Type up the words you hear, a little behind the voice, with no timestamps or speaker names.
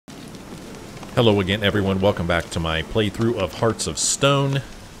Hello again, everyone. Welcome back to my playthrough of Hearts of Stone.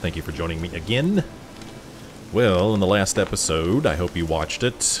 Thank you for joining me again. Well, in the last episode, I hope you watched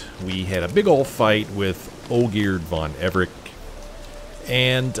it, we had a big old fight with Vlodomir von Everec.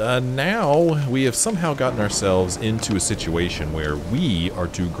 And now we have somehow gotten ourselves into a situation where we are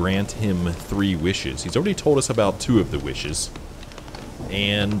to grant him 3 wishes. He's already told us about 2 of the wishes.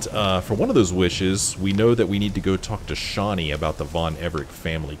 And for one of those wishes, we know that we need to go talk to Shani about the von Everec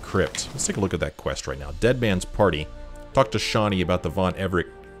family crypt. Let's take a look at that quest right now. Dead Man's Party. Talk to Shani about the von Everec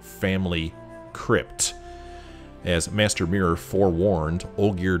family crypt. As Master Mirror forewarned,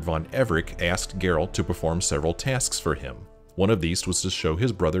 Vlodomir von Everec asked Geralt to perform several tasks for him. One of these was to show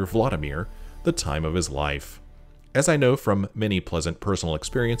his brother Vlodomir the time of his life. As I know from many pleasant personal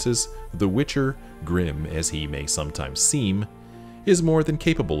experiences, the Witcher, grim as he may sometimes seem, is more than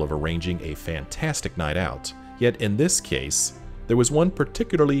capable of arranging a fantastic night out. Yet in this case, there was one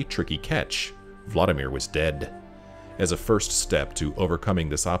particularly tricky catch. Vlodomir was dead. As a first step to overcoming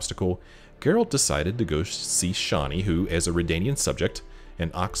this obstacle, Geralt decided to go see Shani, who, as a Redanian subject, an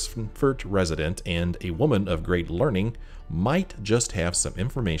Oxenfurt resident, and a woman of great learning, might just have some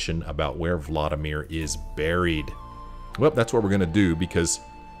information about where Vlodomir is buried. Well, that's what we're going to do, because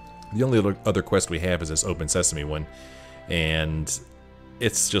the only other quest we have is this Open Sesame one, and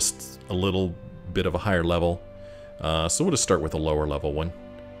it's just a little bit of a higher level. So we'll just start with a lower level one.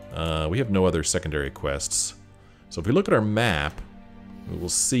 We have no other secondary quests. So if we look at our map, we will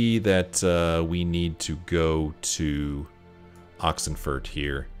see that we need to go to Oxenfurt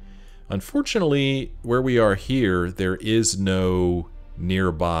here. Unfortunately, where we are here, there is no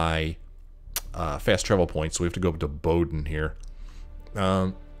nearby fast travel point, so we have to go up to Bowden here.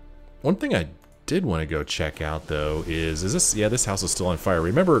 One thing I did want to go check out, though, is this... Yeah, this house is still on fire.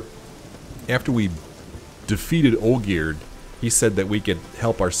 Remember, after we defeated Vlodomir, he said that we could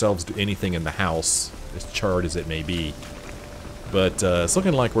help ourselves do anything in the house, as charred as it may be. But it's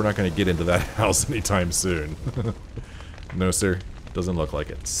looking like we're not going to get into that house anytime soon. No, sir. Doesn't look like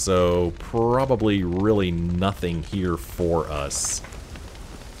it. So, probably really nothing here for us.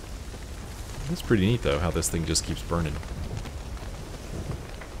 It's pretty neat, though, how this thing just keeps burning.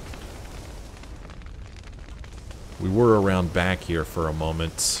 We were around back here for a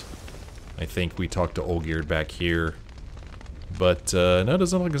moment. I think we talked to Vlodomir back here. But, no, it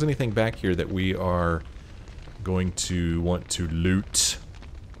doesn't look like there's anything back here that we are going to want to loot.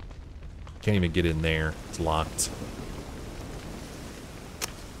 Can't even get in there. It's locked.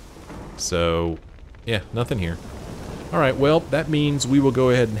 So, yeah, nothing here. Alright, well, that means we will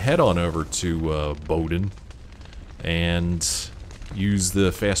go ahead and head on over to Bowden and use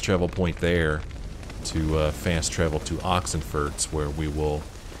the fast travel point there to fast travel to Oxenfurt, where we will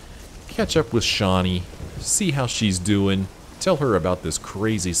catch up with Shani, see how she's doing, tell her about this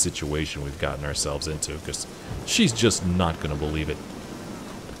crazy situation we've gotten ourselves into, because she's just not going to believe it.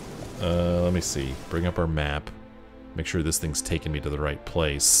 Let me see. Bring up our map. Make sure this thing's taking me to the right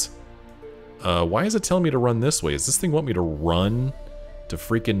place. Why is it telling me to run this way? Does this thing want me to run to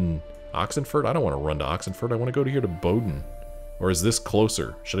freaking Oxenfurt? I don't want to run to Oxenfurt. I want to go to here to Bowden. Or is this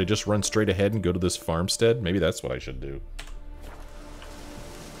closer? Should I just run straight ahead and go to this farmstead? Maybe that's what I should do.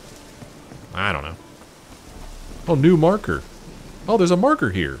 I don't know. Oh, new marker. Oh, there's a marker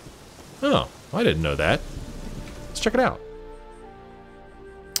here. Oh, I didn't know that. Let's check it out.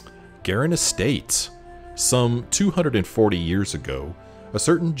 Garin Estate. Some 240 years ago, a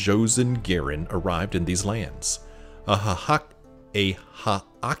certain Josen Garin arrived in these lands. A Ha'aki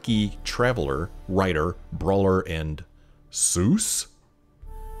traveler, writer, brawler, and Seuss?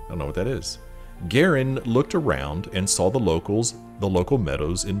 I don't know what that is. Garin looked around and saw the local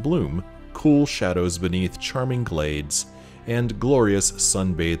meadows in bloom, cool shadows beneath charming glades, and glorious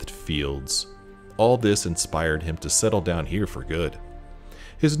sun-bathed fields. All this inspired him to settle down here for good.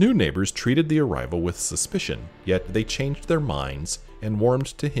 His new neighbors treated the arrival with suspicion, yet they changed their minds and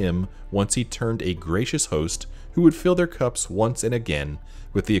warmed to him once he turned a gracious host who would fill their cups once and again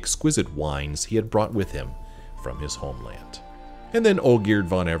with the exquisite wines he had brought with him from his homeland. And then Vlodomir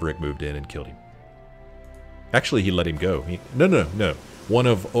von Everec moved in and killed him. Actually, he let him go. No. One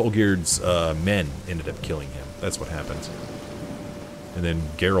of Vlodomir's men ended up killing him. That's what happened. And then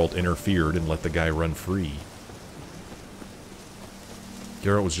Geralt interfered and let the guy run free.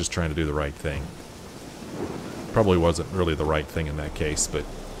 Geralt was just trying to do the right thing. Probably wasn't really the right thing in that case, but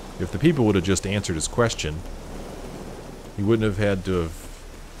if the people would have just answered his question, he wouldn't have had to have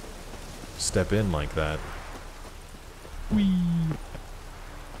step in like that. Whee!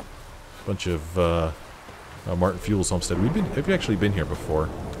 Bunch of Martin Fuel's homestead. We've actually been here before.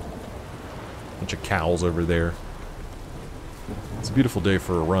 Bunch of cows over there. It's a beautiful day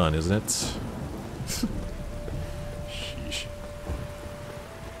for a run, isn't it? Sheesh.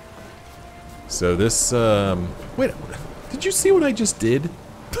 So this, wait, did you see what I just did?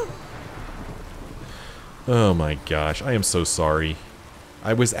 Oh my gosh, I am so sorry.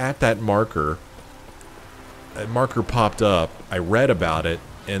 I was at that marker. That marker popped up, I read about it,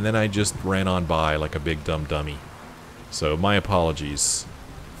 and then I just ran on by like a big dumb dummy. So my apologies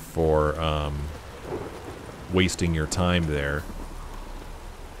for wasting your time there.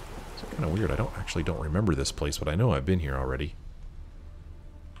 It's kind of weird. I don't remember this place, but I know I've been here already.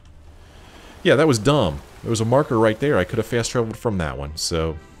 Yeah, that was dumb. There was a marker right there. I could have fast traveled from that one.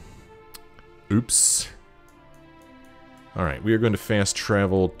 So, oops. All right, we are going to fast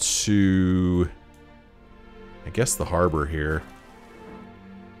travel to, I guess, the harbor here.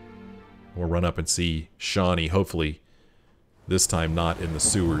 We'll run up and see Shani, hopefully this time not in the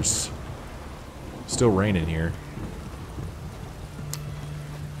sewers. Still raining here.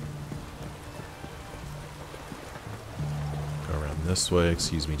 Go around this way,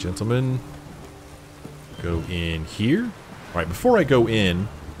 excuse me, gentlemen. Go in here. Alright, before I go in,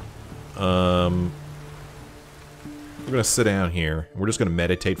 we're gonna sit down here. We're just gonna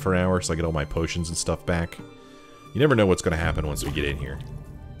meditate for an hour so I get all my potions and stuff back. You never know what's gonna happen once we get in here.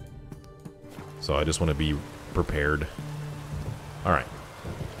 So I just want to be prepared. Alright.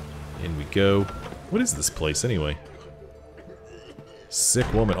 In we go. What is this place anyway?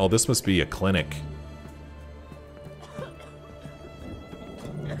 Sick woman. Oh, this must be a clinic.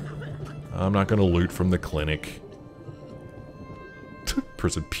 I'm not gonna loot from the clinic.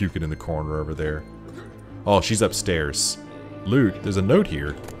 Person puking in the corner over there. Oh, she's upstairs. Loot. There's a note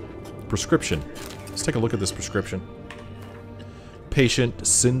here. Prescription. Let's take a look at this prescription. Patient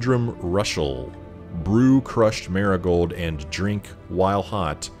Syndrome Rushel. Brew crushed marigold and drink while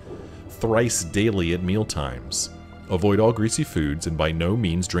hot, thrice daily at mealtimes. Avoid all greasy foods and by no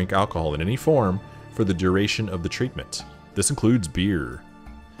means drink alcohol in any form for the duration of the treatment. This includes beer.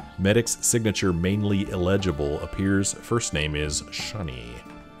 Medic's signature mainly illegible appears. First name is Shani.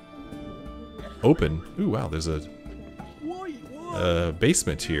 Open. Ooh, wow, there's a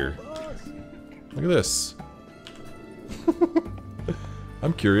basement here. Look at this.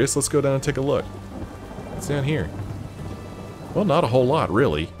 I'm curious. Let's go down and take a look. What's down here? Well, not a whole lot,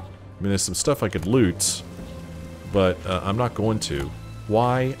 really. I mean, there's some stuff I could loot, but I'm not going to.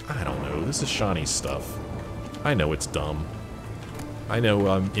 Why? I don't know. This is Shani's stuff. I know it's dumb. I know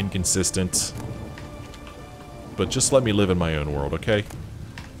I'm inconsistent. But just let me live in my own world, okay?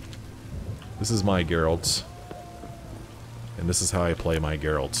 This is my Geralt. And this is how I play my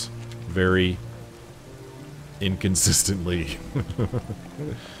Geralt. Very inconsistently.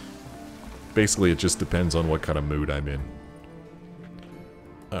 Basically, it just depends on what kind of mood I'm in.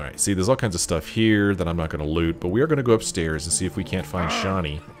 Alright, see, there's all kinds of stuff here that I'm not going to loot, but we are going to go upstairs and see if we can't find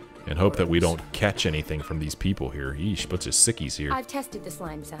Shani, and hope that we don't catch anything from these people here. Yeesh, bunch of sickies here. I've tested the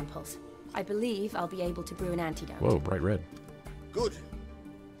slime samples. I believe I'll be able to brew an antidote. Whoa, bright red. Good.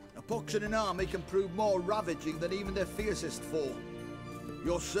 A pox in an army can prove more ravaging than even their fiercest foe.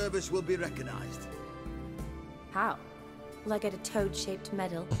 Your service will be recognized. How? Will I get a toad-shaped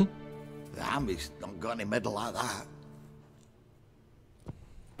medal? The army's not got any medal like that.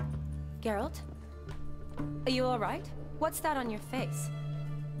 Geralt? Are you alright? What's that on your face?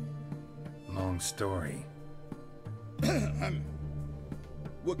 Long story.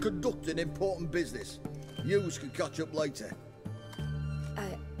 We're conducting important business. Yous can catch up later.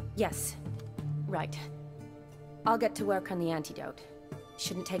 Yes. Right. I'll get to work on the antidote.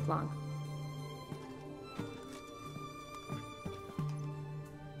 Shouldn't take long.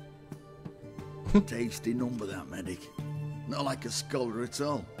 Tasty number, that medic. Not like a scholar at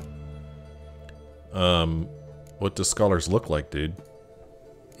all. What do scholars look like, dude?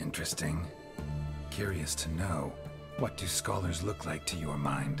 Interesting. Curious to know, what do scholars look like to your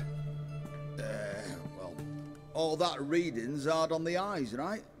mind? Well, all that reading's hard on the eyes,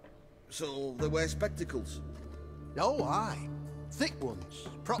 right? So they wear spectacles. Oh, aye. Thick ones,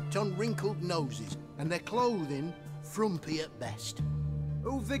 propped on wrinkled noses, and their clothing frumpy at best.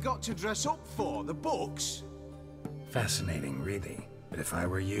 Who've they got to dress up for? The books? Fascinating, really. But if I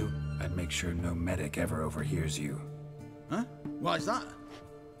were you, I'd make sure no medic ever overhears you. Huh? Why's that?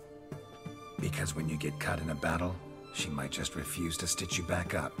 Because when you get cut in a battle, she might just refuse to stitch you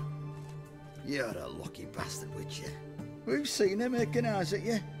back up. You're a lucky bastard, with you. We've seen her making eyes at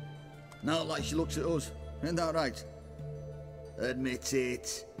you. Not like she looks at us. Isn't that right? Admit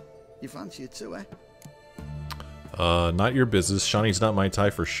it. You fancy it too, eh? Not your business. Shani's not my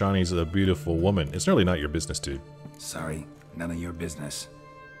type, for Shani's a beautiful woman. It's really not your business, dude. Sorry, none of your business.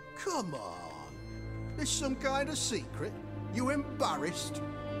 Come on. This some kind of secret? You embarrassed?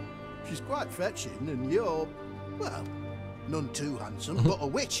 She's quite fetching, and you're, well, none too handsome, but a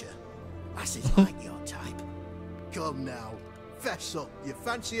witcher. Lasses like your type. Come now, fess up. You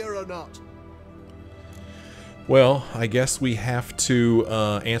fancy her or not? Well, I guess we have to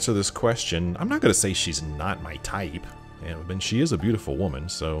answer this question. I'm not going to say she's not my type. And she is a beautiful woman,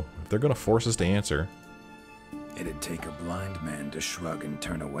 so if they're going to force us to answer... It'd take a blind man to shrug and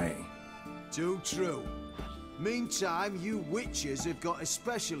turn away. Too true. Meantime, you witches have got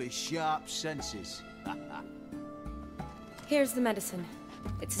especially sharp senses. Here's the medicine.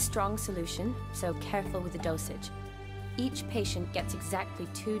 It's a strong solution, so careful with the dosage. Each patient gets exactly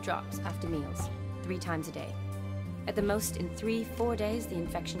 2 drops after meals, 3 times a day. At the most, in 3-4 days, the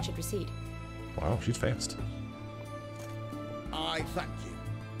infection should recede. Wow, she's fast. I thank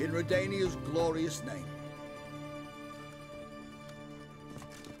you, in Redania's glorious name.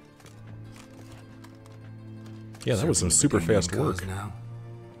 Yeah, that was some super fast work. Now?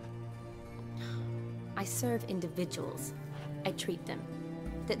 I serve individuals. I treat them.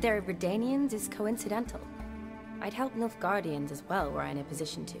 That they're Redanians is coincidental. I'd help Nilfgaardians as well were I in a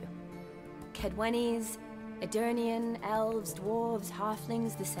position to. Kedwenis, Edirnian, elves, dwarves,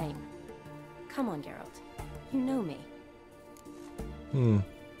 halflings, the same. Come on, Geralt. You know me. Where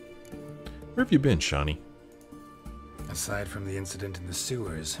have you been, Shani? Aside from the incident in the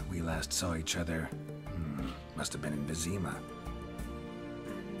sewers, we last saw each other. Must have been in Vizima.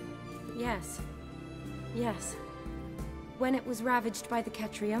 Yes. Yes. When it was ravaged by the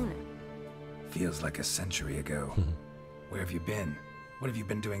Catriona. Feels like a century ago. Where have you been? What have you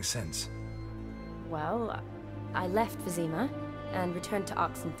been doing since? Well, I left Vizima and returned to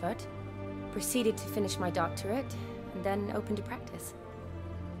Oxenfurt. Proceeded to finish my doctorate, and then opened a practice.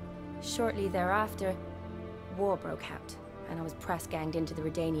 Shortly thereafter, war broke out, and I was press-ganged into the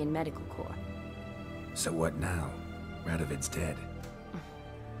Redanian Medical Corps. So what now? Radovid's dead.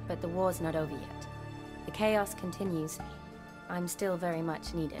 But the war's not over yet. The chaos continues. I'm still very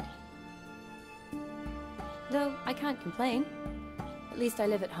much needed. Though I can't complain. At least I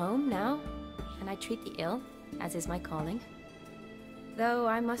live at home now, and I treat the ill, as is my calling. Though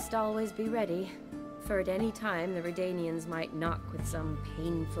I must always be ready, for at any time the Redanians might knock with some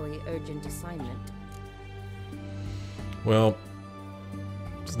painfully urgent assignment. Well,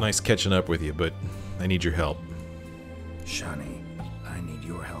 it's nice catching up with you, but I need your help. Shani, I need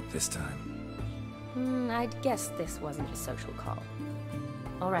your help this time. I'd guess this wasn't a social call.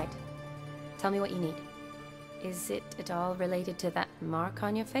 All right. Tell me what you need. Is it at all related to that mark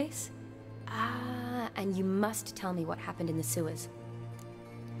on your face? Ah, and you must tell me what happened in the sewers.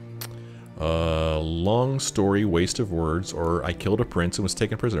 Long story, waste of words, or I killed a prince and was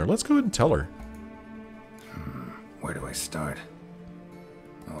taken prisoner. Let's go ahead and tell her. Where do I start?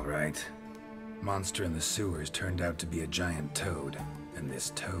 All right. Monster in the sewers turned out to be a giant toad, and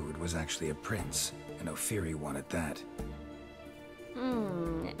this toad was actually a prince, an Ophiri one at that.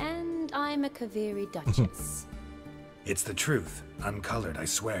 And I'm a Kaviri duchess. It's the truth, uncolored, I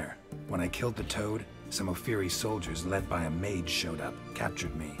swear. When I killed the toad, some Ophiri soldiers led by a mage showed up,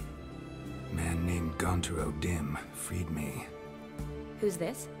 captured me. A man named Gontur O'Dim freed me. Who's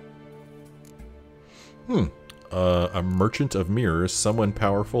this? A merchant of mirrors, someone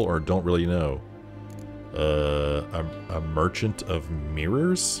powerful or don't really know. A merchant of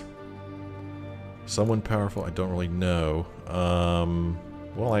mirrors? Someone powerful, I don't really know.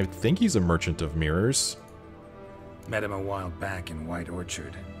 Well, I think he's a merchant of mirrors. Met him a while back in White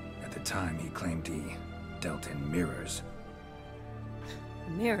Orchard. At the time, he claimed he dealt in mirrors.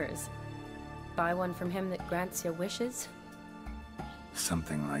 Mirrors. Buy one from him that grants your wishes?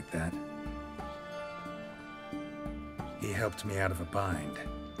 Something like that. He helped me out of a bind.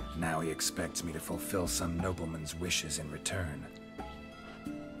 Now he expects me to fulfill some nobleman's wishes in return.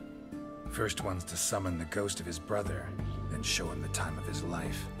 First one's to summon the ghost of his brother, then show him the time of his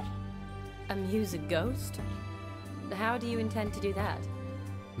life. Amuse a ghost? How do you intend to do that?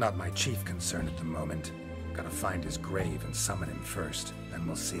 Not my chief concern at the moment. Gotta find his grave and summon him first, then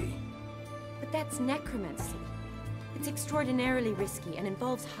we'll see. But that's necromancy. It's extraordinarily risky and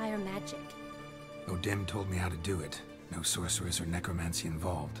involves higher magic. O'Dim told me how to do it. No sorceress or necromancy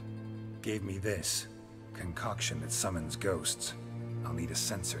involved. Gave me this. Concoction that summons ghosts. I'll need a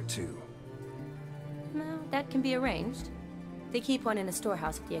censer too. Well, that can be arranged. They keep one in a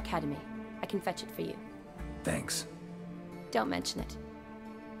storehouse at the academy. I can fetch it for you. Thanks. Don't mention it.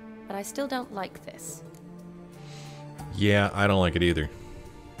 But I still don't like this. Yeah, I don't like it either.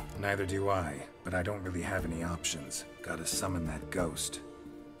 Neither do I, but I don't really have any options. Gotta summon that ghost.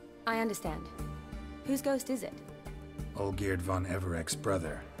 I understand. Whose ghost is it? Olgierd von Everec's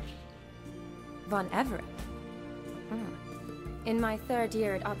brother. Von Everec? In my third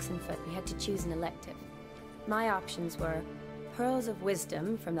year at Oxenfurt, we had to choose an elective. My options were Pearls of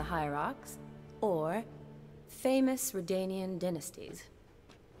Wisdom from the Hierarchs, or Famous Redanian Dynasties.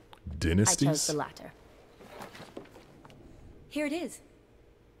 Dynasties? I chose the latter. Here it is.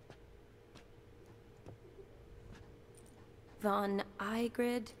 Von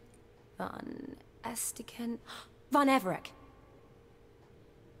Igrid, von Estiken, von Everec.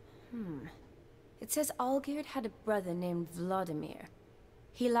 It says Olgierd had a brother named Vlodomir.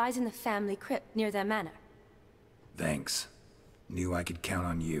 He lies in the family crypt near their manor. Thanks. Knew I could count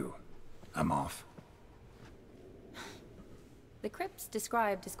on you. I'm off. The crypt's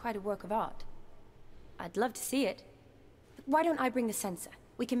described as quite a work of art. I'd love to see it. But why don't I bring the censer?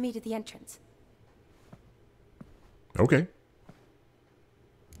 We can meet at the entrance. Okay.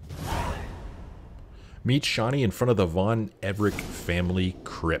 Meet Shani in front of the von Everec family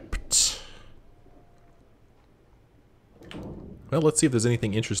crypt. Well, let's see if there's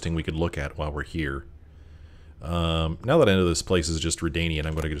anything interesting we could look at while we're here. Now that I know this place is just Redanian,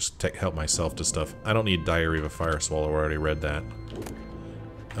 I'm going to just help myself to stuff. I don't need Diary of a Fire Swallow. I already read that.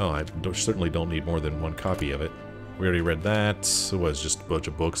 Oh, I certainly don't need more than one copy of it. We already read that. So what, it's just a bunch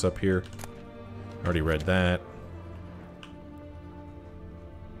of books up here? Already read that.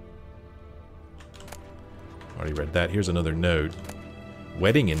 Already read that. Here's another note.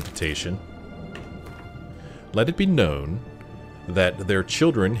 Wedding invitation. Let it be known that their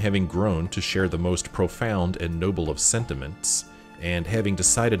children, having grown to share the most profound and noble of sentiments, and having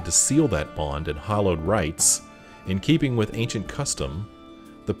decided to seal that bond in hallowed rites, in keeping with ancient custom,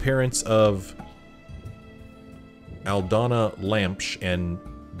 the parents of Aldana Lampsch and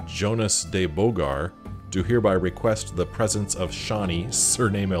Jonas de Bogar do hereby request the presence of Shani,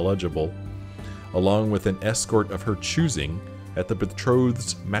 surname illegible, along with an escort of her choosing at the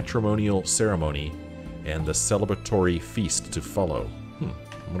betrothed's matrimonial ceremony and the celebratory feast to follow.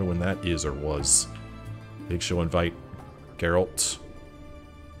 I wonder when that is or was. I think she'll invite Geralt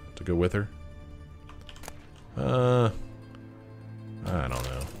to go with her. I don't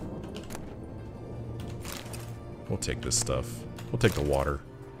know. We'll take this stuff. We'll take the water.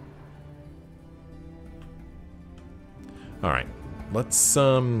 Alright. Let's,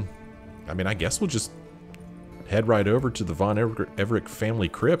 I mean, I guess we'll just head right over to the von Everec family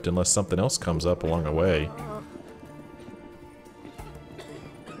crypt unless something else comes up along the way.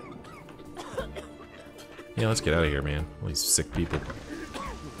 Yeah, let's get out of here, man. All these sick people.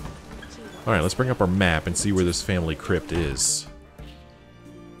 Alright, let's bring up our map and see where this family crypt is.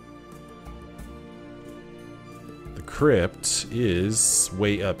 The crypt is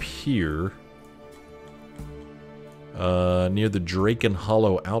way up here. Near the Draken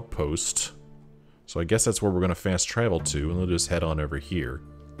Hollow outpost. So I guess that's where we're going to fast travel to, and we'll just head on over here.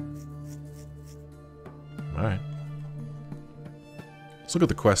 Alright. Let's look at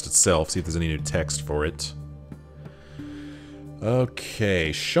the quest itself, see if there's any new text for it. Okay,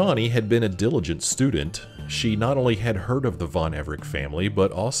 Shani had been a diligent student. She not only had heard of the von Everec family,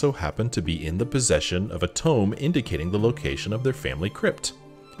 but also happened to be in the possession of a tome indicating the location of their family crypt.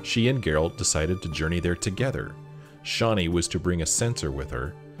 She and Geralt decided to journey there together. Shani was to bring a censer with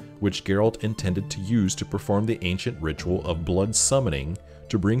her, which Geralt intended to use to perform the ancient ritual of blood summoning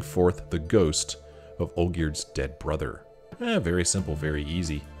to bring forth the ghost of Olgierd's dead brother. Very simple, very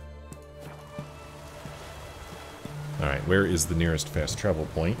easy. Alright, where is the nearest fast travel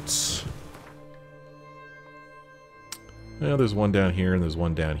point? Well, there's one down here and there's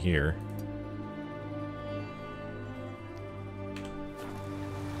one down here.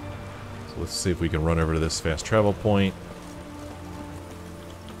 So let's see if we can run over to this fast travel point.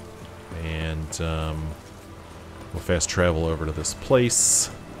 And we'll fast travel over to this place.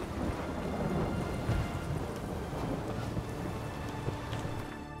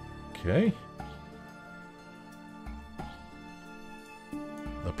 Okay.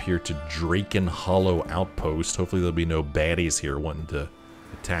 Up here to Draken Hollow Outpost. Hopefully there'll be no baddies here wanting to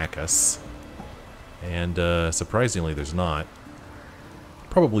attack us. And surprisingly there's not.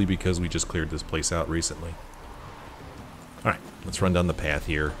 Probably because we just cleared this place out recently. Alright, let's run down the path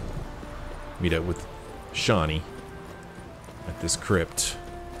here. Meet up with Shani at this crypt.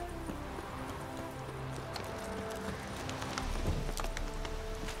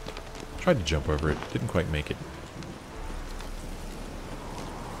 Tried to jump over it, didn't quite make it.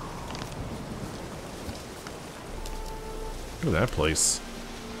 Look at that place.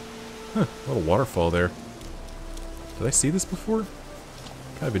 Huh, a little waterfall there. Did I see this before?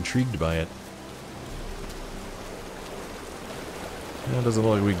 Kind of intrigued by it. Yeah, it doesn't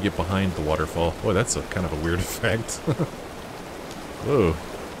look like we can get behind the waterfall. Boy, that's a kind of a weird effect. Whoa.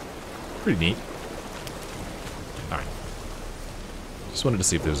 Pretty neat. Alright. Just wanted to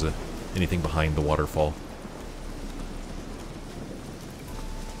see if there's anything behind the waterfall.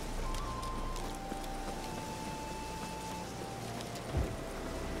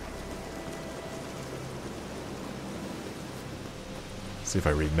 See if I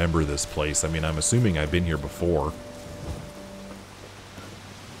remember this place. I mean, I'm assuming I've been here before.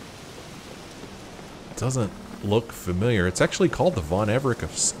 It doesn't look familiar. It's actually called the Von Everec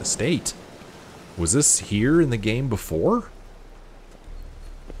estate. Was this here in the game before?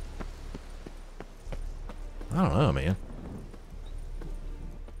 I don't know, man.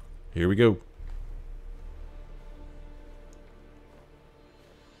 Here we go.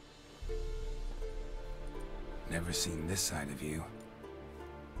 Never seen this side of you.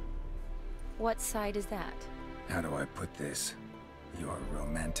 What side is that? How do I put this? Your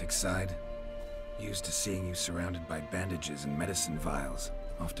romantic side? Used to seeing you surrounded by bandages and medicine vials,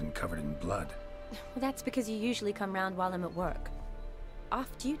 often covered in blood. Well, that's because you usually come round while I'm at work.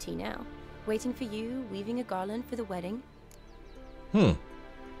 Off duty now. Waiting for you, weaving a garland for the wedding.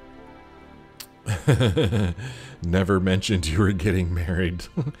 Never mentioned you were getting married.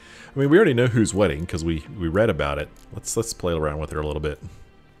 I mean, we already know whose wedding because we read about it. Let's play around with her a little bit.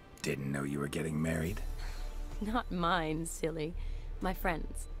 Didn't know you were getting married. Not mine, silly. My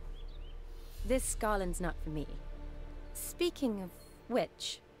friend's. This garland's not for me. Speaking of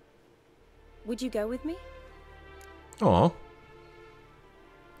which, would you go with me? Aw.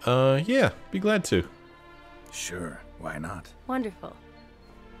 Yeah, be glad to. Sure, why not? Wonderful.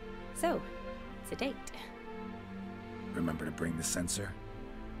 So, it's a date. Remember to bring the censer?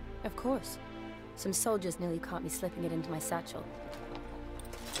 Of course. Some soldiers nearly caught me slipping it into my satchel.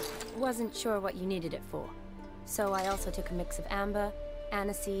 Wasn't sure what you needed it for, so I also took a mix of amber,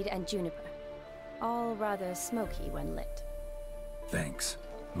 aniseed, and juniper. All rather smoky when lit. Thanks.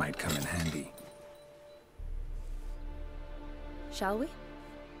 Might come in handy. Shall we?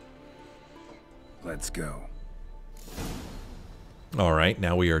 Let's go. Alright,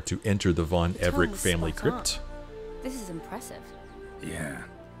 now we are to enter the Von Everec Tone family spot on. crypt. This is impressive. Yeah,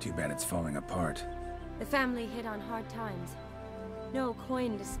 too bad it's falling apart. The family hit on hard times. No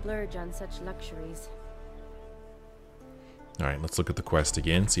coin to splurge on such luxuries. Alright, let's look at the quest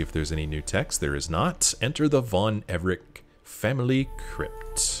again, see if there's any new text. There is not. Enter the Von Everec family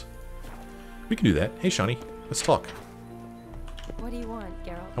crypt. We can do that. Hey, Shani, let's talk. What do you want,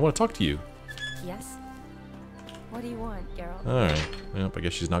 Geralt? I want to talk to you. Yes? What do you want, Geralt? Alright. Well, I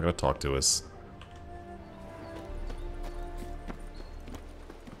guess she's not going to talk to us.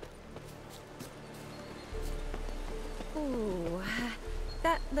 Ooh,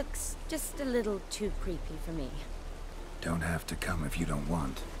 that looks just a little too creepy for me. Don't have to come if you don't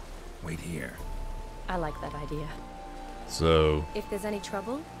want. Wait here. I like that idea. So If there's any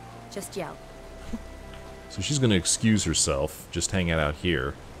trouble, just yell. she's going to excuse herself, just hang out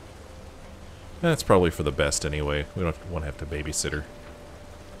here. That's probably for the best anyway. We don't want to have to babysit her.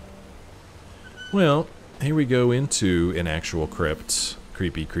 Well, here we go into an actual crypt.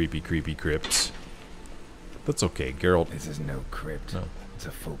 Creepy, creepy, creepy crypt. That's okay, Geralt. This is no crypt. No. It's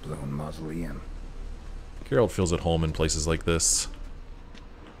a full-blown mausoleum. Geralt feels at home in places like this.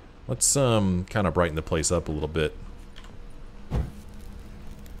 Let's kind of brighten the place up a little bit.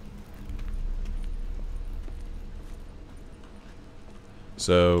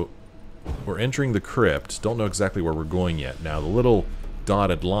 So, we're entering the crypt. Don't know exactly where we're going yet. Now, the little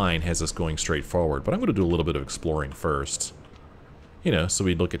dotted line has us going straight forward, but I'm going to do a little bit of exploring first. You know, so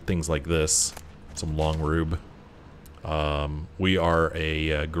we look at things like this. Some long rube. We are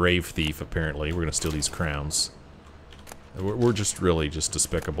a grave thief, apparently. We're going to steal these crowns. We're just really just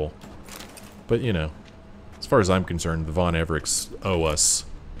despicable. But, you know, as far as I'm concerned, the Von Everecs owe us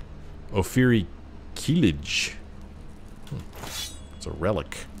Ophiri Keelage. It's a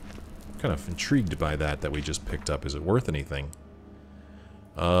relic. Kind of intrigued by that we just picked up. Is it worth anything?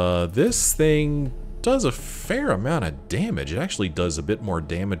 This thing does a fair amount of damage. It actually does a bit more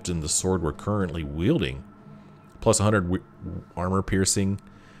damage than the sword we're currently wielding. Plus 100 armor piercing.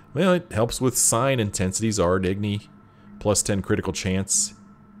 Well, it helps with sign intensities, Ard, Igni. Plus 10 critical chance.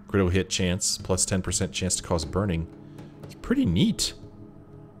 Critical hit chance. Plus 10% chance to cause burning. It's pretty neat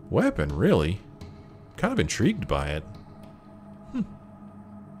weapon, really. Kind of intrigued by it.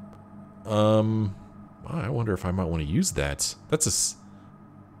 I wonder if I might want to use that. That's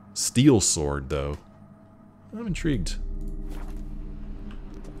a steel sword, though. I'm intrigued.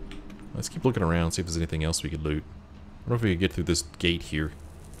 Let's keep looking around, see if there's anything else we could loot. I wonder if we could get through this gate here.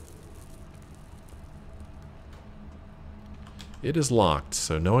 It is locked,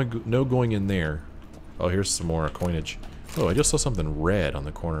 so no going in there. Oh, here's some more coinage. Oh, I just saw something red on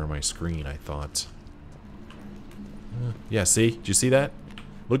the corner of my screen, I thought. Yeah, see? Did you see that?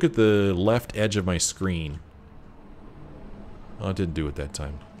 Look at the left edge of my screen. Oh, it didn't do it that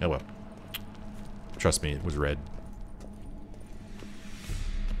time. Oh well. Trust me, it was red.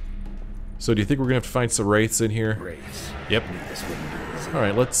 So do you think we're gonna have to find some wraiths in here? Wraiths. Yep.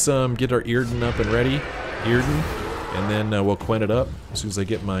 Alright, let's get our Earden up and ready. Earden. And then we'll Quen it up as soon as I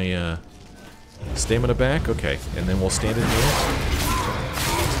get my stamina back. Okay, and then we'll stand in here.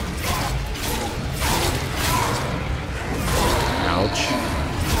 Ouch.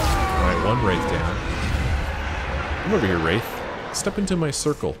 Alright, one wraith down. Come over here, wraith. Step into my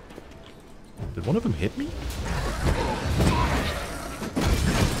circle. Did one of them hit me?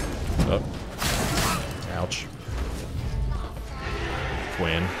 Oh. Ouch.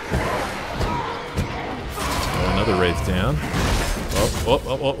 Quen. Oh, another wraith down.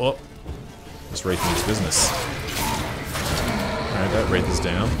 Oh. This wraith means business. Alright, that wraith is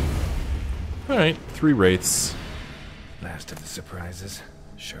down. Alright, 3 wraiths. Last of the surprises?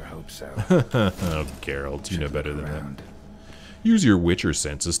 Sure hope so. Oh, Geralt, you know better than that. Use your Witcher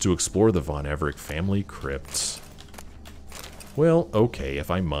senses to explore the von Everec family crypt. Well, okay,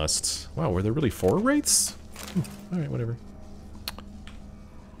 if I must. Wow, were there really 4 wraiths? Alright, whatever.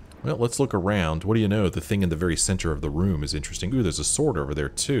 Well, let's look around. What do you know? The thing in the very center of the room is interesting. Ooh, there's a sword over there,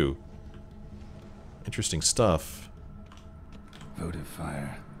 too. Interesting stuff. Votive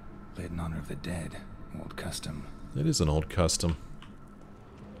fire. Lit in honor of the dead. Old custom. It is an old custom.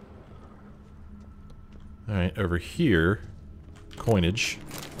 Alright, over here. Coinage.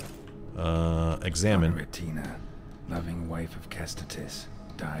 Examine. Retina, loving wife of Kestatis,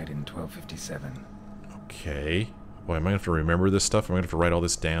 died in 1257. Okay. Boy, am I gonna have to remember this stuff? I'm gonna have to write all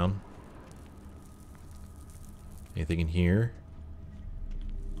this down. Anything in here?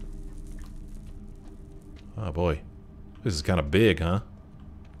 Oh boy. This is kind of big, huh?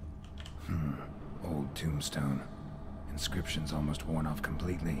 Old tombstone. Inscriptions almost worn off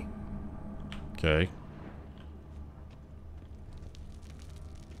completely. Okay.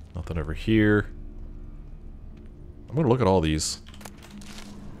 Nothing over here. I'm gonna look at all these.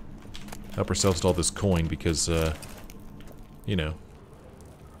 Help ourselves to all this coin because, you know,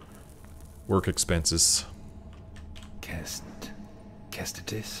 work expenses.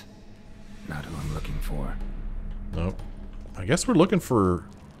 Kestatis? Not who I'm looking for. Nope. I guess we're looking for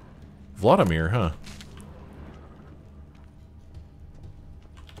Vlodomir, huh?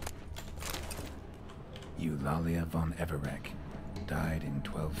 Vlodomir von Everec. Died in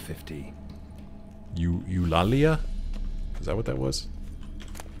 1250. Eulalia? Is that what that was?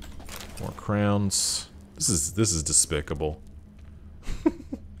 More crowns. This is despicable.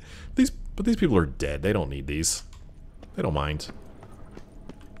 But these people are dead. They don't need these. They don't mind.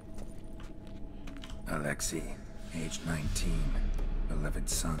 Alexei, aged 19, beloved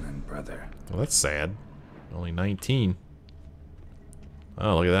son and brother. Well, that's sad. Only 19.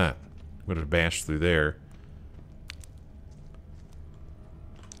 Oh, look at that. Would have bashed through there.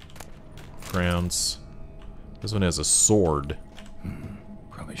 Crowns. This one has a sword.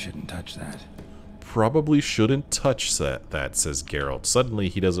 Probably shouldn't touch that. Probably shouldn't touch that, says Geralt. Suddenly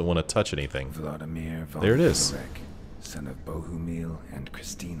he doesn't want to touch anything. Vlodomir von There it is. Everec, son of Bohumil and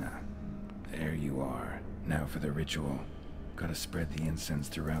Christina. There you are. Now for the ritual. Gotta spread the incense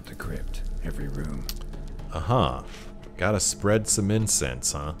throughout the crypt. Every room. Uh-huh. Gotta spread some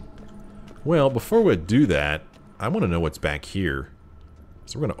incense, huh? Well, before we do that, I want to know what's back here.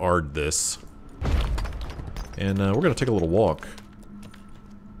 So we're going to ard this. And we're going to take a little walk.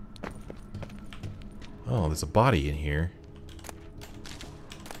 Oh, there's a body in here.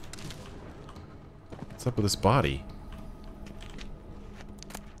 What's up with this body?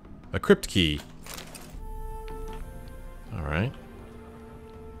 A crypt key. Alright.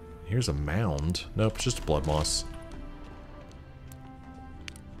 Here's a mound. Nope, it's just blood moss.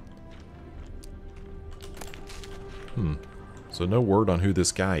 So no word on who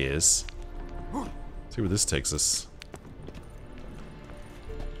this guy is. Let's see where this takes us.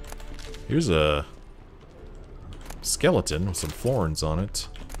 Here's a skeleton with some florins on it.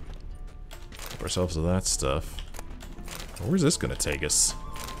 Help ourselves to that stuff. Where's this gonna take us?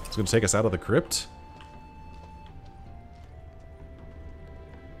 It's gonna take us out of the crypt?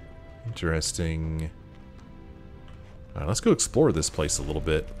 Interesting. Alright, let's go explore this place a little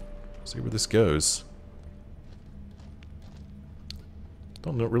bit. See where this goes.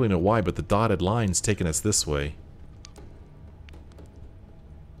 Don't really know why, but the dotted line's taking us this way.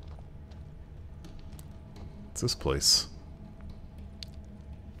 What's this place?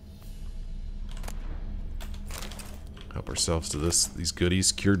 Help ourselves to these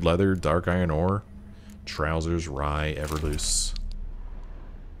goodies. Cured leather, dark iron ore, trousers, rye, ever loose.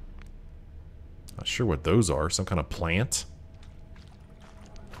 Oh sure what those are. Some kind of plant?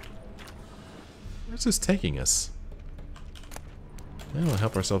 Where's this taking us? Well, we'll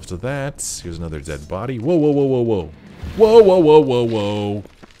help ourselves to that. Here's another dead body. Whoa, whoa, whoa, whoa, whoa. Whoa, whoa, whoa, whoa, whoa.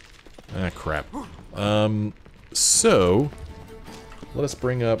 Ah, crap. So, let us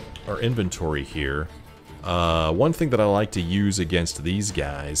bring up our inventory here. One thing that I like to use against these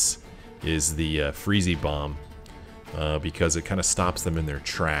guys is the Freezy Bomb. Because it kind of stops them in their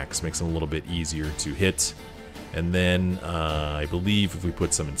tracks, makes them a little bit easier to hit. And then, I believe if we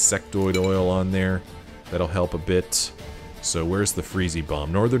put some insectoid oil on there, that'll help a bit. So where's the Freezy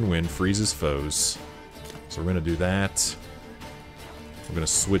Bomb? Northern Wind freezes foes. So we're going to do that. We're going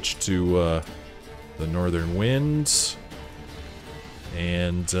to switch to the Northern Wind.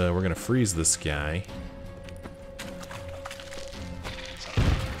 And we're going to freeze this guy.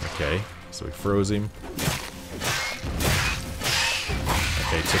 Okay, so we froze him.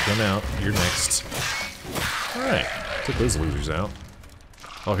 Okay, took them out. You're next. Alright, took those losers out.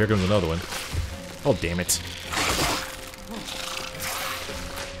 Oh, here comes another one. Oh, damn it.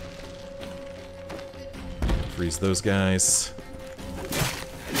 Freeze those guys.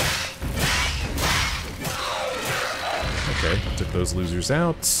 Okay, took those losers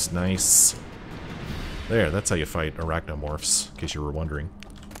out. Nice. There, that's how you fight arachnomorphs, in case you were wondering.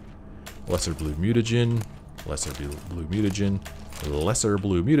 Lesser blue mutagen. Lesser blue mutagen. Lesser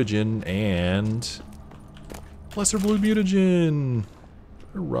blue mutagen, and lesser blue mutagen.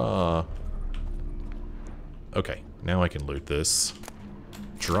 Hurrah. Okay, now I can loot this.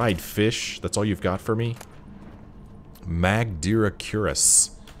 Dried fish, that's all you've got for me? Magdira Curus.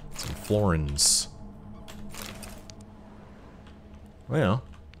 Some florins. Well,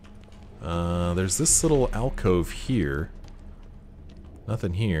 there's this little alcove here.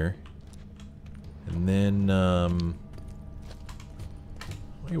 Nothing here. And then, why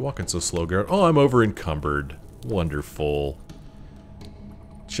are you walking so slow, Garrett? Oh, I'm over encumbered. Wonderful.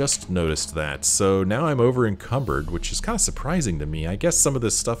 Just noticed that. So now I'm over encumbered, which is kind of surprising to me. I guess some of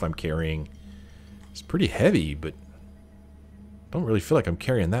this stuff I'm carrying is pretty heavy, but I don't really feel like I'm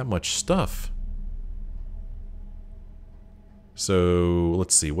carrying that much stuff. So,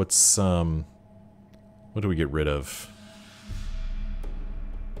 let's see. What's, what do we get rid of?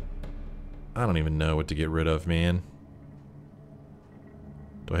 I don't even know what to get rid of, man.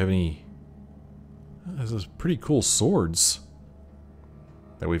 Do I have any... There's those pretty cool swords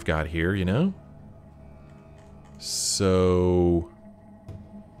that we've got here, you know? So...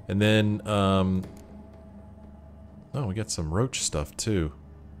 And then, oh, we got some roach stuff, too.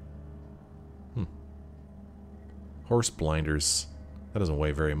 Horse blinders. That doesn't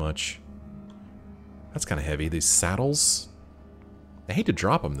weigh very much. That's kind of heavy. These saddles... I hate to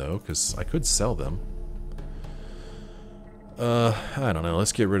drop them, though, because I could sell them. I don't know.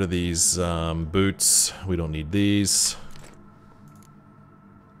 Let's get rid of these boots. We don't need these.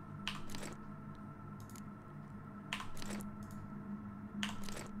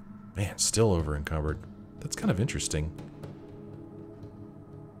 Man, still over encumbered. That's kind of interesting.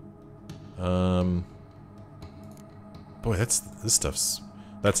 Boy, this stuff's...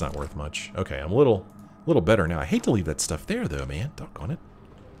 That's not worth much. Okay, I'm a little better now. I hate to leave that stuff there, though, man. Doggone it.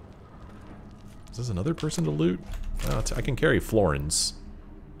 Is this another person to loot? Oh, I can carry florins.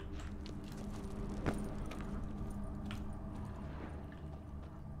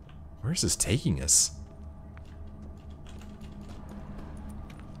 Where's this taking us?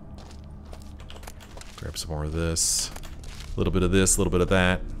 Grab some more of this. A little bit of this, a little bit of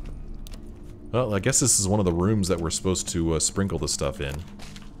that. Well, I guess this is one of the rooms that we're supposed to sprinkle the stuff in.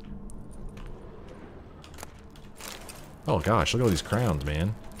 Oh gosh, look at all these crowns,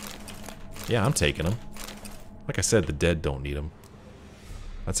 man. Yeah, I'm taking them. Like I said, the dead don't need them.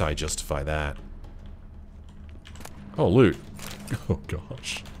 That's how I justify that. Oh, loot. Oh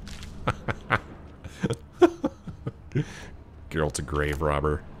gosh. Geralt's a grave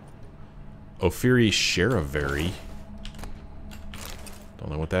robber. Ophiri Sheravari.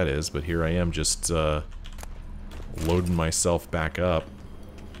 Don't know what that is, but here I am just loading myself back up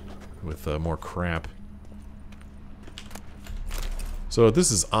with more crap. So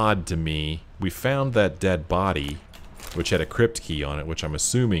this is odd to me. We found that dead body, which had a crypt key on it, which I'm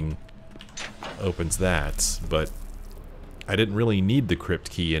assuming opens that, but I didn't really need the crypt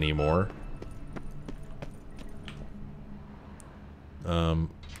key anymore.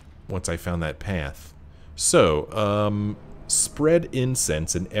 Once I found that path. So, spread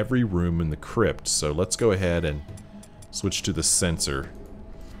incense in every room in the crypt. So let's go ahead and switch to the sensor.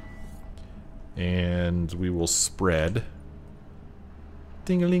 And we will spread.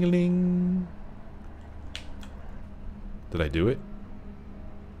 Ding-a-ling-a-ling. Did I do it?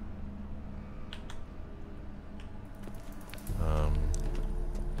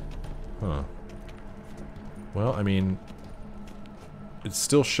 Huh. Well, I mean, it's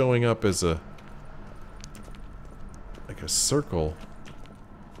still showing up as a like a circle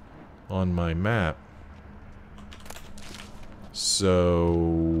on my map. So,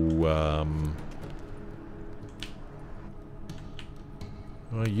 well,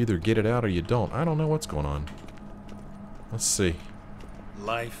 you either get it out or you don't. I don't know what's going on. Let's see.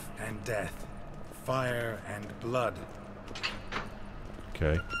 Life and death, fire and blood.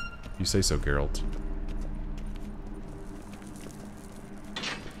 Okay. You say so, Geralt.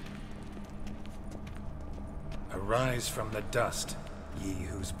 Arise from the dust, ye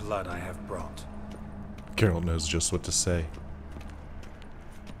whose blood I have brought. Geralt knows just what to say.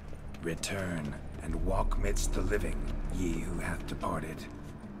 Return and walk midst the living, ye who hath departed.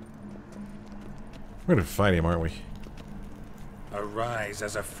 We're gonna fight him, aren't we? Arise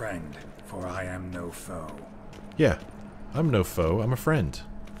as a friend, for I am no foe. Yeah. I'm no foe. I'm a friend.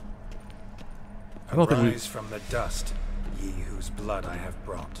 I don't think we... Arise from the dust, ye whose blood I have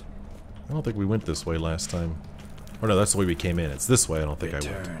brought. I don't think we went this way last time. Or no, that's the way we came in. It's this way I don't think I went.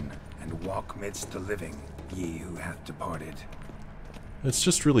 Return and walk midst the living, ye who hath departed. It's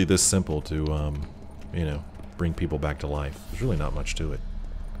just really this simple to, you know, bring people back to life. There's really not much to it.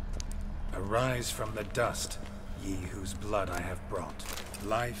 Arise from the dust, ye whose blood I have brought.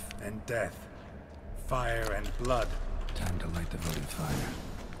 Life and death, fire and blood. Time to light the votive fire.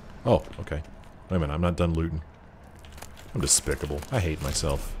 Oh, okay. Wait a minute, I'm not done looting. I'm despicable. I hate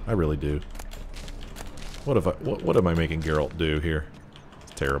myself. I really do. What am I making Geralt do here?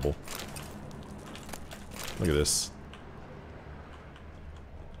 It's terrible. Look at this.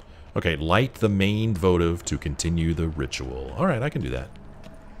 Okay, light the main votive to continue the ritual. Alright, I can do that.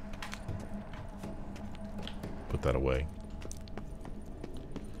 Put that away.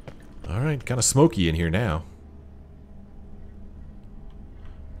 Alright, kind of smoky in here now.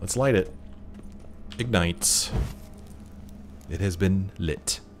 Let's light it. Ignites. It has been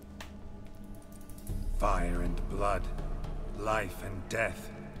lit. Fire and blood, life and death.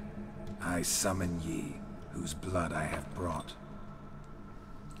 I summon ye, whose blood I have brought.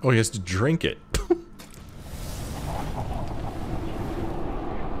 Oh, he has to drink it.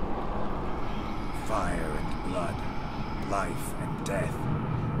 Fire and blood, life and death.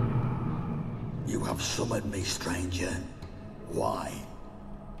 You have summoned me, stranger. Why?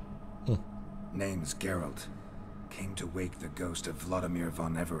 Name's Geralt. Came to wake the ghost of Vlodomir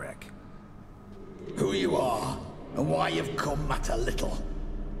von Everec. Who you are, and why you've come matter little.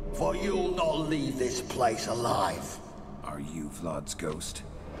 For you'll not leave this place alive. Are you Vlod's ghost?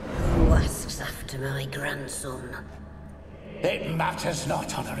 Who asks after my grandson? It matters not,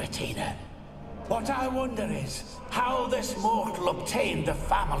 Honoratina. What I wonder is how this mortal obtained the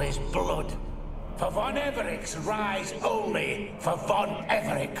family's blood. For von Everecs rise only for von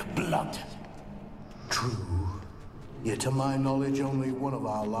Everec blood. True. Yet to my knowledge, only one of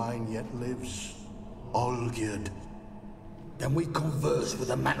our line yet lives. Olgierd. Then we converse with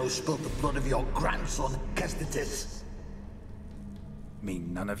the man who spilled the blood of your grandson, Kestitis.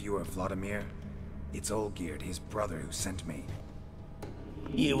 Mean none of you are Vlodomir? It's Olgierd, his brother, who sent me.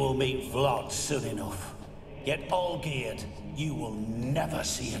 You will meet Vlod soon enough. Yet Olgierd, you will never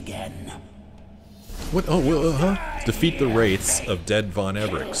see again. What? Oh, well, defeat the wraiths of dead von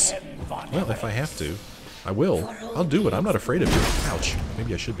Everecs. Well, if I have to, I will. I'll do it. I'm not afraid of it. Ouch.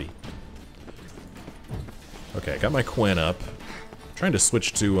 Maybe I should be. Okay, I got my Quen up. I'm trying to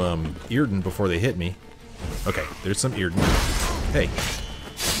switch to Earden before they hit me. Okay, there's some Earden. Hey.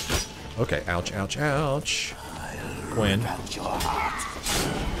 Okay, ouch, ouch, ouch. Quen.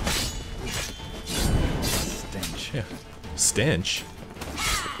 Stench. Yeah. Stench?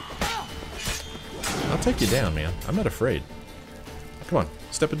 I'll take you down, man. I'm not afraid. Come on,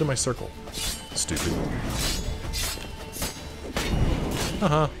 step into my circle. Stupid.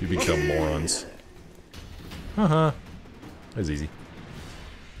 Haha, you become morons. Haha. That was easy.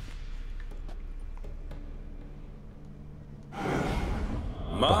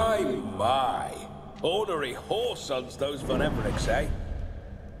 My. Ornery whoresons, those von Everecs, eh?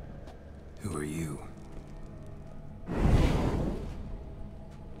 Who are you?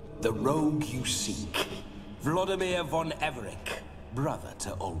 The rogue you seek. Vlodomir von Everec, brother to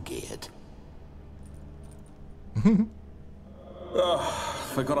Olgierd.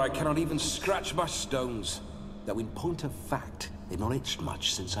 Forgot I cannot even scratch my stones. Though in point of fact, they've not itched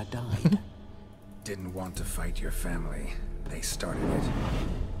much since I died. Didn't want to fight your family. They started it.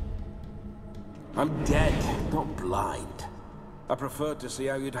 I'm dead, not blind. I preferred to see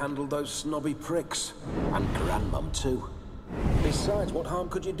how you'd handle those snobby pricks. And Grandmum, too. Besides, what harm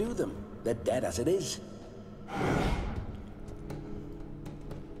could you do them? They're dead as it is.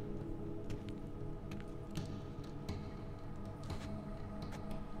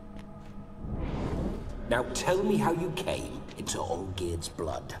 Now tell me how you came into Olgierd's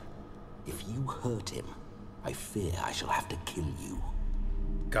blood. If you hurt him, I fear I shall have to kill you.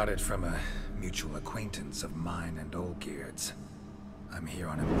 Got it from a mutual acquaintance of mine and Olgierd's. I'm here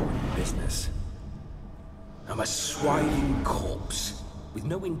on important business. I'm a swiving corpse, with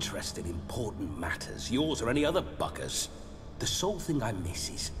no interest in important matters, yours or any other buggers. The sole thing I miss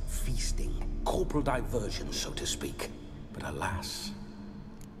is feasting, corporal diversion, so to speak. But alas...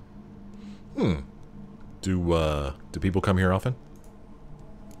 Do people come here often?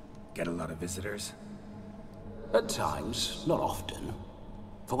 Get a lot of visitors? At times, not often.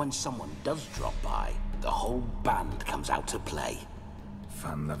 For when someone does drop by, the whole band comes out to play.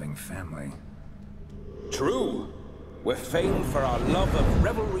 Fun-loving family. True. We're famed for our love of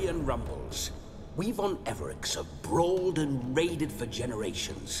revelry and rumbles. We von Everecs have brawled and raided for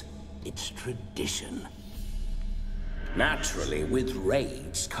generations. It's tradition. Naturally, with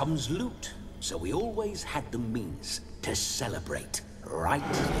raids comes loot, so we always had the means to celebrate right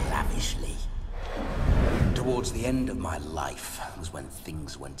lavishly. Towards the end of my life was when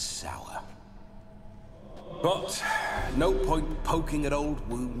things went sour. But no point poking at old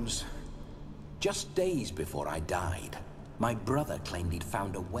wounds. Just days before I died, my brother claimed he'd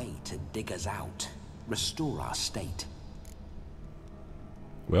found a way to dig us out, restore our state.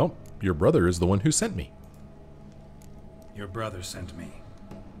 Well, your brother is the one who sent me. Your brother sent me.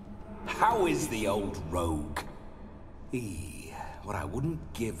 How is the old rogue? What I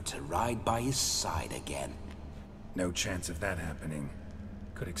wouldn't give to ride by his side again. No chance of that happening.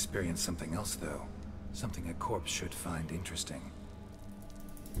 Could experience something else, though. Something a corpse should find interesting.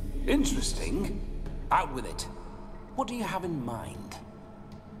 Interesting? Out with it. What do you have in mind?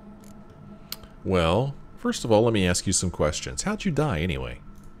 Well, first of all, let me ask you some questions. How'd you die, anyway?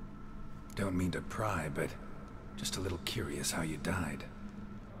 Don't mean to pry, but just a little curious how you died.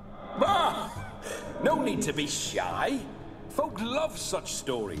 No need to be shy. Folk love such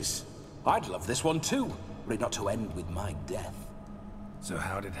stories. I'd love this one too, were it not to end with my death. So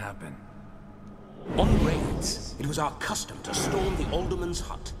how'd it happen? On raids, it was our custom to storm the alderman's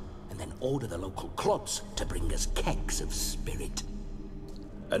hut, and then order the local clods to bring us kegs of spirit.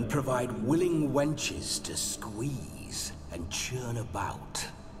 And provide willing wenches to squeeze and churn about.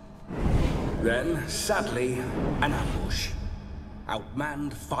 Then, sadly, an ambush.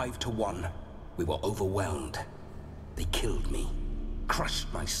 Outmanned 5 to 1, we were overwhelmed. They killed me,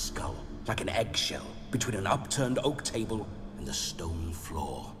 crushed my skull like an eggshell between an upturned oak table and the stone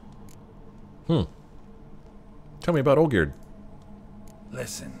floor. Tell me about Olgierd.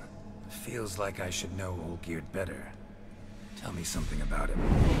 Listen, feels like I should know Olgierd better. Tell me something about him.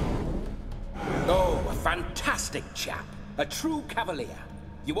 Oh, a fantastic chap. A true cavalier.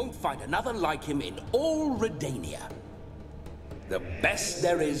 You won't find another like him in all Redania. The best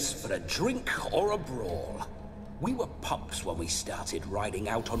there is for a drink or a brawl. We were pups when we started riding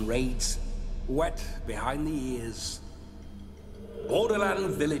out on raids. Wet behind the ears. Borderland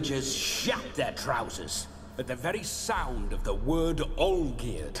villagers shat their trousers at the very sound of the word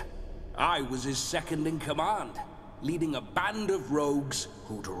Olgierd. I was his second in command, leading a band of rogues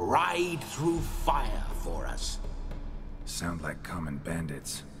who'd ride through fire for us. Sound like common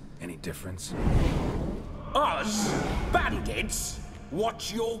bandits. Any difference? Us? Bandits?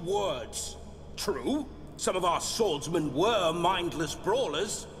 Watch your words. True, some of our swordsmen were mindless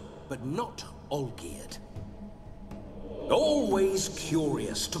brawlers, but not Olgierd. Always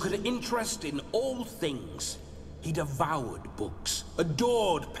curious, took an interest in all things. He devoured books,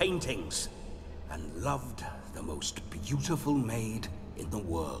 adored paintings, and loved the most beautiful maid in the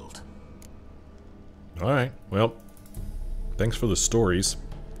world. Alright, well, thanks for the stories.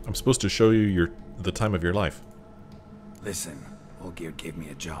 I'm supposed to show you the time of your life. Listen, Olgierd gave me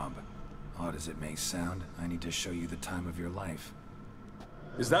a job. Odd as it may sound, I need to show you the time of your life.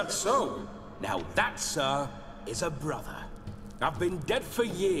 Is that so? Now that, sir, is a brother. I've been dead for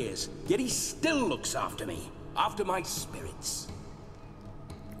years, yet he still looks after me, after my spirits.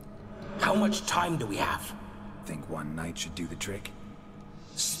 How much time do we have? Think one night should do the trick?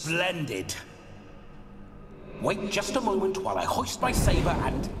 Splendid. Wait just a moment while I hoist my saber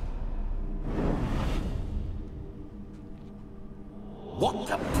and... What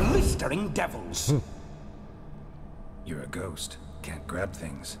the blistering devils? You're a ghost. Can't grab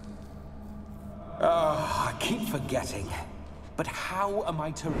things. I keep forgetting. But how am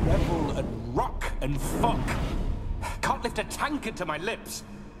I to revel and rock and fuck? Can't lift a tankard to my lips.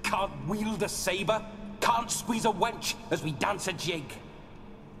 Can't wield a saber. Can't squeeze a wench as we dance a jig.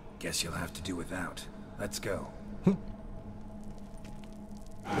 Guess you'll have to do without. Let's go.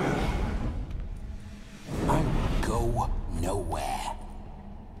 I will go nowhere.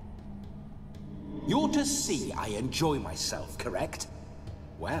 You're to see I enjoy myself, correct?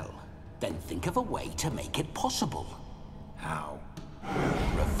 Well, then think of a way to make it possible. How?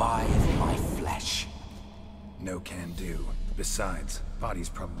 Revive my flesh. No can do. Besides, body's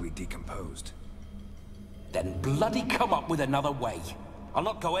probably decomposed. Then bloody come up with another way. I'll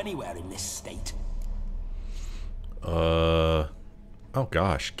not go anywhere in this state. Oh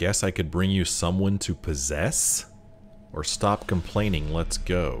gosh, guess I could bring you someone to possess? Or stop complaining, let's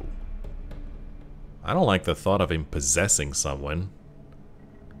go. I don't like the thought of him possessing someone.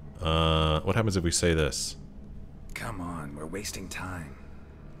 What happens if we say this? Come on, we're wasting time.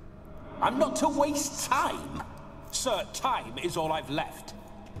 I'm not to waste time. Sir, time is all I've left.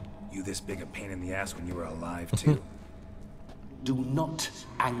 You this big a pain in the ass when you were alive, too? Do not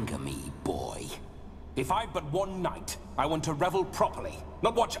anger me, boy. If I've but one night, I want to revel properly,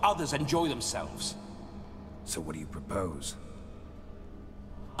 not watch others enjoy themselves. So what do you propose?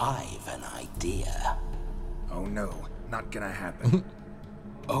 I've an idea. Oh no, not gonna happen.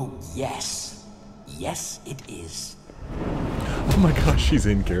 Oh yes. Yes, it is. Oh my gosh, she's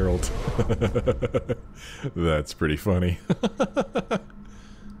in Geralt. That's pretty funny.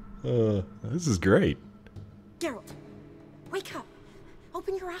 This is great. Geralt, wake up.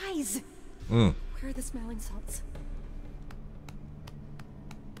 Open your eyes. Mm. Where are the smelling salts?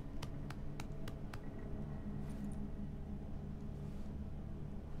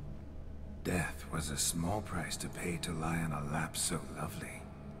 Death was a small price to pay to lie on a lap so lovely,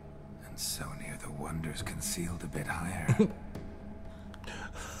 and so near the wonders concealed a bit higher.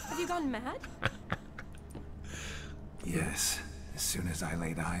 Have you gone mad? Yes, as soon as I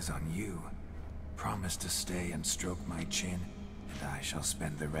laid eyes on you, promise to stay and stroke my chin, and I shall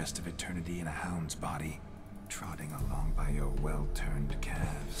spend the rest of eternity in a hound's body, trotting along by your well-turned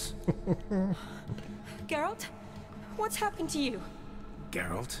calves. Geralt, what's happened to you?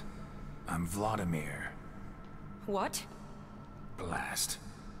 Geralt, I'm Vlodomir. What? Blast.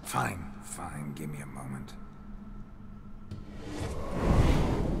 Fine, fine, give me a moment.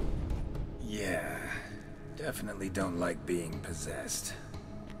 Yeah, definitely don't like being possessed.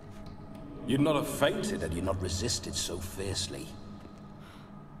 You'd not have fainted had you not resisted so fiercely.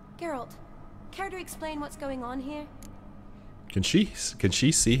 Geralt, care to explain what's going on here? Can she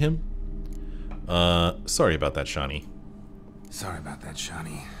see him? Sorry about that, Shani. Sorry about that,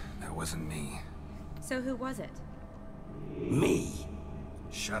 Shani. That wasn't me. So who was it? Me.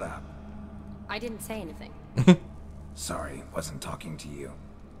 Shut up. I didn't say anything. Sorry, wasn't talking to you.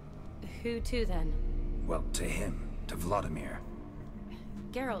 Who to then? Well, to him. To Vlodomir.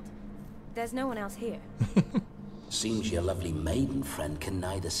 Geralt, there's no one else here. Seems your lovely maiden friend can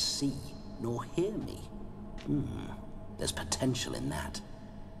neither see nor hear me. There's potential in that.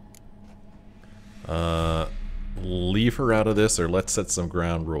 Leave her out of this, or let's set some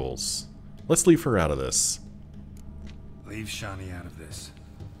ground rules. Let's leave her out of this. Leave Shani out of this.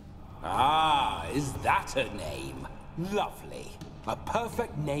 Ah, is that her name? Lovely. A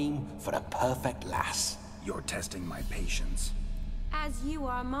perfect name for a perfect lass. You're testing my patience. As you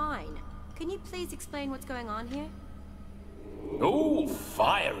are mine. Can you please explain what's going on here? Oh,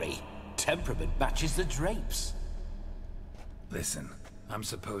 fiery. Temperament matches the drapes. Listen, I'm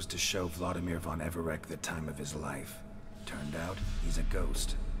supposed to show Vlodomir von Everec the time of his life. Turned out, he's a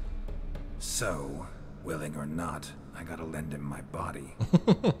ghost. So, willing or not, I gotta lend him my body.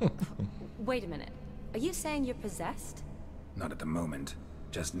 Wait a minute. Are you saying you're possessed? Not at the moment.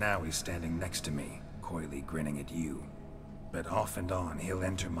 Just now he's standing next to me, coyly grinning at you. But off and on, he'll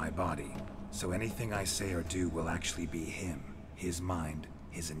enter my body. So anything I say or do will actually be him. His mind,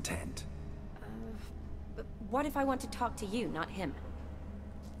 his intent. But what if I want to talk to you, not him?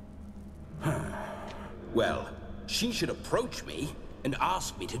 Well, she should approach me and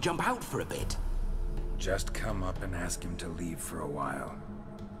ask me to jump out for a bit. Just come up and ask him to leave for a while.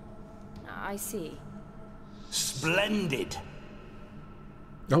 I see. Splendid.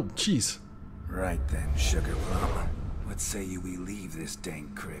 Oh, jeez. Right then, Sugar Plum. What say you we leave this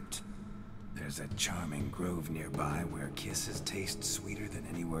dank crypt? There's a charming grove nearby where kisses taste sweeter than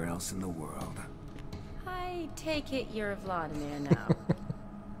anywhere else in the world. I take it you're Vlodomir now.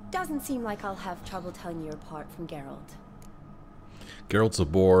 Doesn't seem like I'll have trouble telling you apart from Geralt. Geralt's a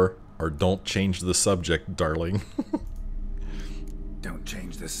bore, or don't change the subject, darling. Don't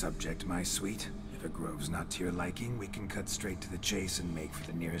change the subject, my sweet. If a grove's not to your liking, we can cut straight to the chase and make for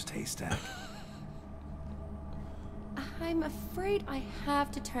the nearest haystack. I'm afraid I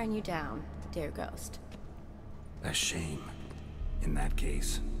have to turn you down, dear ghost. A shame. In that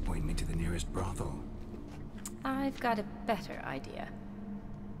case, point me to the nearest brothel. I've got a better idea.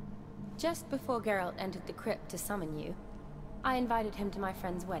 Just before Geralt entered the crypt to summon you, I invited him to my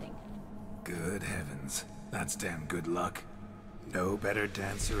friend's wedding. Good heavens. That's damn good luck. No better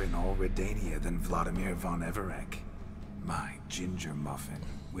dancer in all Redania than Vlodomir von Everec. My ginger muffin.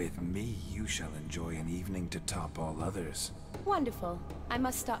 With me, you shall enjoy an evening to top all others. Wonderful. I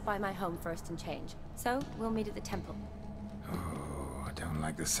must stop by my home first and change. So, we'll meet at the temple. Oh, I don't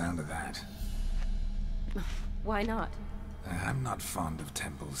like the sound of that. Why not? I'm not fond of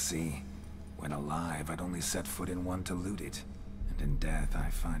temples, see? When alive, I'd only set foot in one to loot it. And in death, I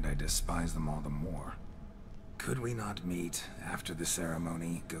find I despise them all the more. Could we not meet after the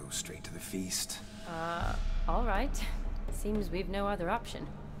ceremony, go straight to the feast? All right. Seems we've no other option.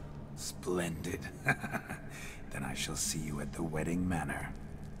 Splendid. Then I shall see you at the wedding manor.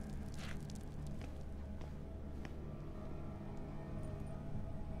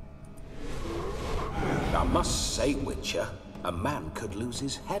 I must say, Witcher, a man could lose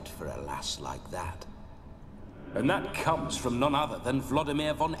his head for a lass like that. And that comes from none other than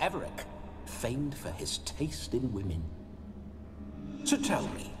Vlodomir von Everec, famed for his taste in women. So tell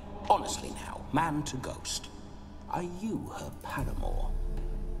me, honestly now, man to ghost, are you her paramour?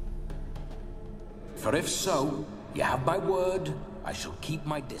 For if so, you have my word, I shall keep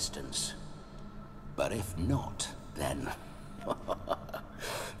my distance. But if not, then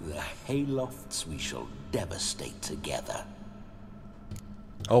the haylofts we shall devastate together.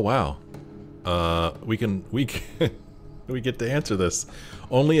 Oh wow. We get to answer this.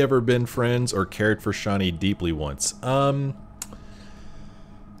 Only ever been friends or cared for Shani deeply once.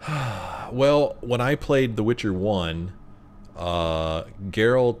 Well, when I played The Witcher 1,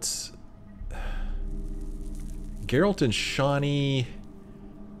 Geralt and Shani,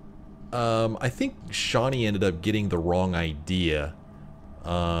 I think Shani ended up getting the wrong idea.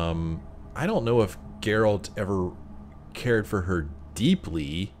 I don't know if Geralt ever cared for her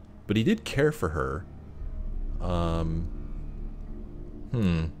deeply, but he did care for her. Oh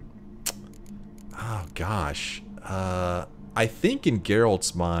gosh. I think in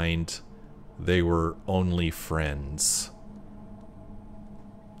Geralt's mind, they were only friends.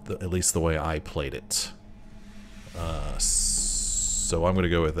 At least the way I played it. So I'm gonna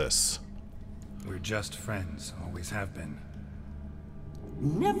go with this. We're just friends, always have been.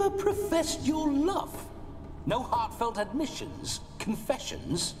 Never professed your love? No heartfelt admissions,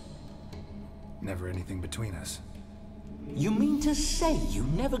 confessions? Never anything between us. You mean to say you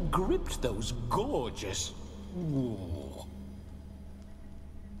never gripped those gorgeous...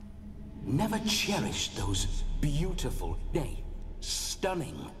 Never cherished those beautiful, nay,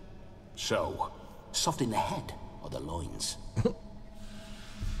 stunning... So, soft in the head or the loins?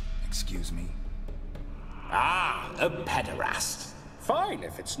 Excuse me? Ah, a pederast. Fine,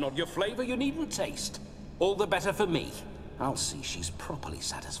 if it's not your flavor, you needn't taste. All the better for me. I'll see she's properly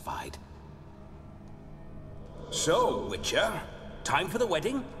satisfied. So, Witcher, time for the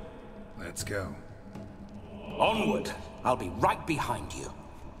wedding? Let's go. Onward. I'll be right behind you.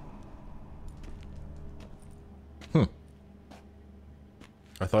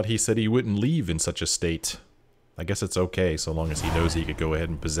 I thought he said he wouldn't leave in such a state. I guess it's okay, so long as he knows he could go ahead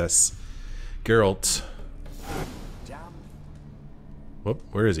and possess Geralt. Whoop,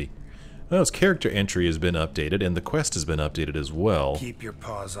 where is he? Well, his character entry has been updated, and the quest has been updated as well. Keep your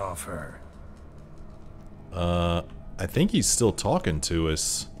paws off her. I think he's still talking to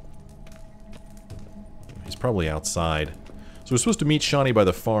us. He's probably outside. So we're supposed to meet Shani by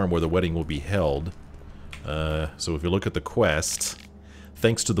the farm where the wedding will be held. So if you look at the quest,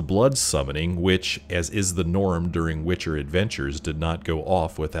 thanks to the blood summoning, which, as is the norm during Witcher adventures, did not go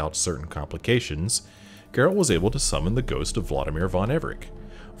off without certain complications, Geralt was able to summon the ghost of Vlodomir von Everec.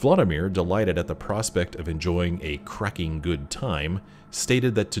 Vlodomir, delighted at the prospect of enjoying a cracking good time,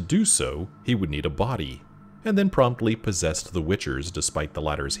 stated that to do so, he would need a body, and then promptly possessed the Witchers despite the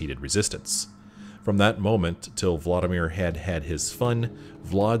latter's heated resistance. From that moment till Vlodomir had had his fun,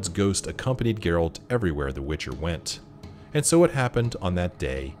 Vlad's ghost accompanied Geralt everywhere the Witcher went. And so it happened on that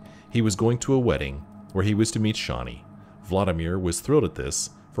day. He was going to a wedding where he was to meet Shani. Vlodomir was thrilled at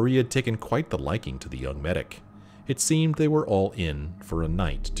this, for he had taken quite the liking to the young medic. It seemed they were all in for a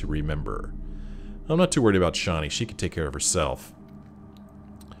night to remember. I'm not too worried about Shani. She can take care of herself.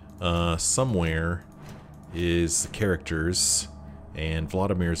 Somewhere is the characters, and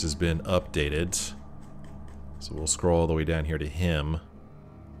Vlodomir's has been updated. So we'll scroll all the way down here to him.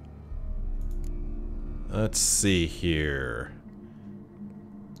 Let's see here.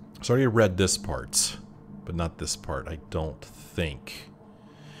 So I already read this part, but not this part, I don't think.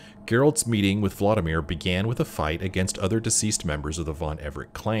 Geralt's meeting with Vlodomir began with a fight against other deceased members of the von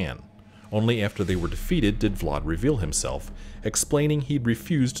Everec clan. Only after they were defeated did Vlad reveal himself, explaining he'd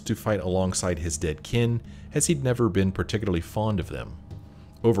refused to fight alongside his dead kin, as he'd never been particularly fond of them.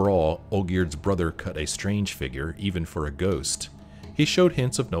 Overall, Olgierd's brother cut a strange figure, even for a ghost. He showed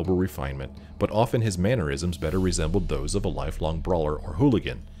hints of noble refinement, but often his mannerisms better resembled those of a lifelong brawler or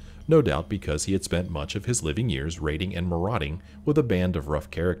hooligan, no doubt because he had spent much of his living years raiding and marauding with a band of rough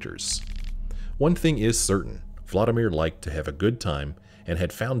characters. One thing is certain, Vlodomir liked to have a good time and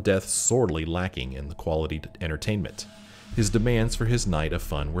had found death sorely lacking in the quality entertainment. His demands for his night of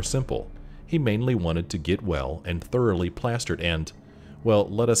fun were simple. He mainly wanted to get well and thoroughly plastered and, well,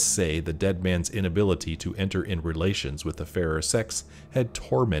 let us say the dead man's inability to enter in relations with the fairer sex had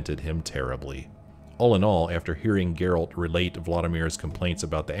tormented him terribly. All in all, after hearing Geralt relate Vlodomir's complaints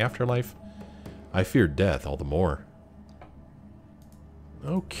about the afterlife, I feared death all the more.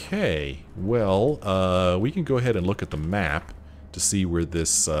 Okay, well, we can go ahead and look at the map to see where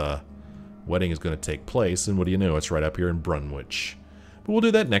this wedding is going to take place, and what do you know, it's right up here in Brunwich. But we'll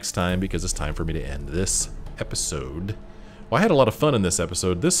do that next time because it's time for me to end this episode. Well, I had a lot of fun in this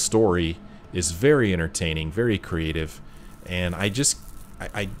episode. This story is very entertaining, very creative, and I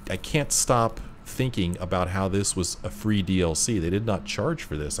can't stop thinking about how this was a free DLC. They did not charge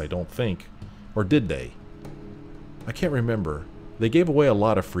for this, I don't think. Or did they? I can't remember. They gave away a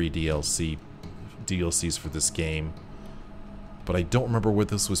lot of free DLCs for this game, but I don't remember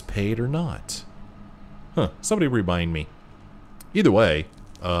whether this was paid or not. Huh, somebody remind me. Either way,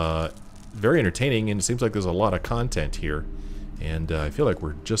 very entertaining, and it seems like there's a lot of content here, and I feel like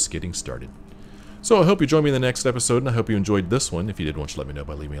we're just getting started. So I hope you join me in the next episode, and I hope you enjoyed this one. If you did, why don't you let me know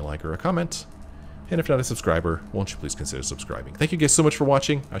by leaving a like or a comment? And if not a subscriber, won't you please consider subscribing? Thank you guys so much for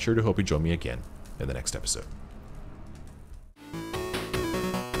watching. I sure do hope you join me again in the next episode.